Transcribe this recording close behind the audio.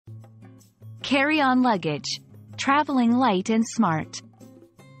Carry-On luggage. Traveling light and smart.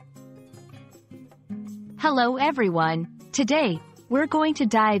 Hello everyone. Today, we're going to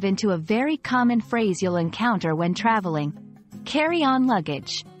dive into a very common phrase you'll encounter when traveling. Carry-on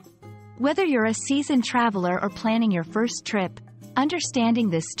luggage. Whether you're a seasoned traveler or planning your first trip, understanding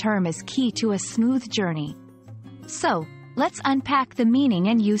this term is key to a smooth journey. So, let's unpack the meaning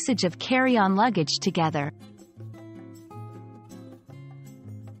and usage of carry-on luggage together.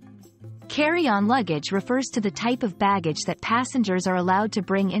 Carry-on luggage refers to the type of baggage that passengers are allowed to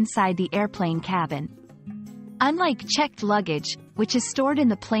bring inside the airplane cabin. Unlike checked luggage, which is stored in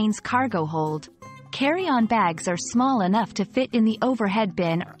the plane's cargo hold, carry-on bags are small enough to fit in the overhead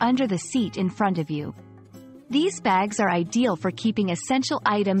bin or under the seat in front of you. These bags are ideal for keeping essential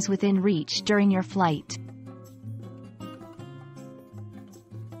items within reach during your flight.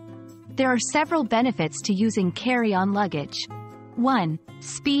 There are several benefits to using carry-on luggage. 1.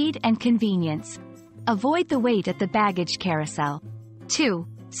 Speed and convenience. Avoid the wait at the baggage carousel. 2.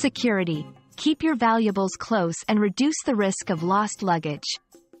 Security. Keep your valuables close and reduce the risk of lost luggage.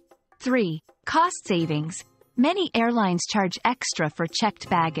 3. Cost savings. Many airlines charge extra for checked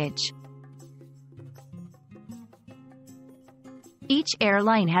baggage. Each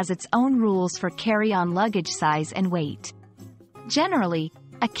airline has its own rules for carry-on luggage size and weight. Generally,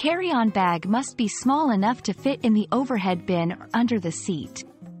 a carry-on bag must be small enough to fit in the overhead bin or under the seat.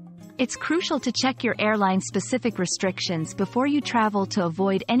 It's crucial to check your airline-specific restrictions before you travel to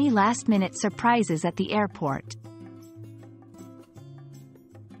avoid any last-minute surprises at the airport.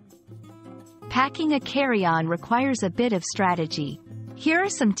 Packing a carry-on requires a bit of strategy. Here are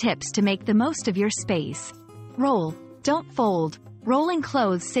some tips to make the most of your space. Roll, don't fold. Rolling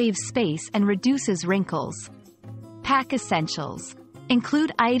clothes saves space and reduces wrinkles. Pack essentials.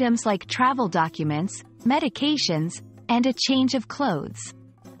 Include items like travel documents, medications, and a change of clothes.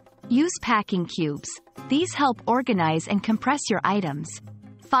 Use packing cubes. These help organize and compress your items.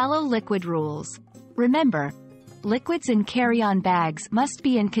 Follow liquid rules. Remember, liquids in carry-on bags must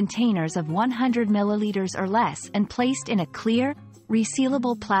be in containers of 100 milliliters or less and placed in a clear,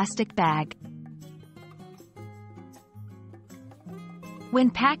 resealable plastic bag.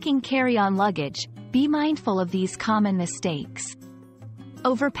 When packing carry-on luggage, be mindful of these common mistakes.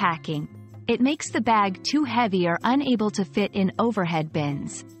 Overpacking. It makes the bag too heavy or unable to fit in overhead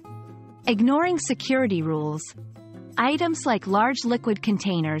bins. Ignoring security rules. Items like large liquid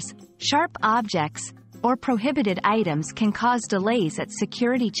containers, sharp objects, or prohibited items can cause delays at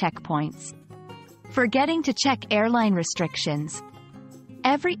security checkpoints. Forgetting to check airline restrictions.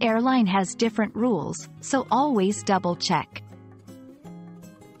 Every airline has different rules, so always double-check.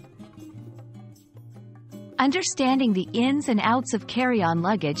 Understanding the ins and outs of carry-on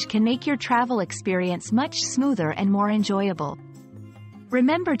luggage can make your travel experience much smoother and more enjoyable.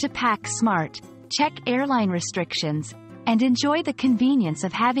 Remember to pack smart, check airline restrictions, and enjoy the convenience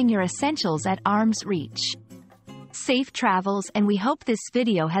of having your essentials at arm's reach. Safe travels, and we hope this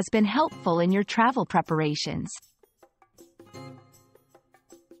video has been helpful in your travel preparations.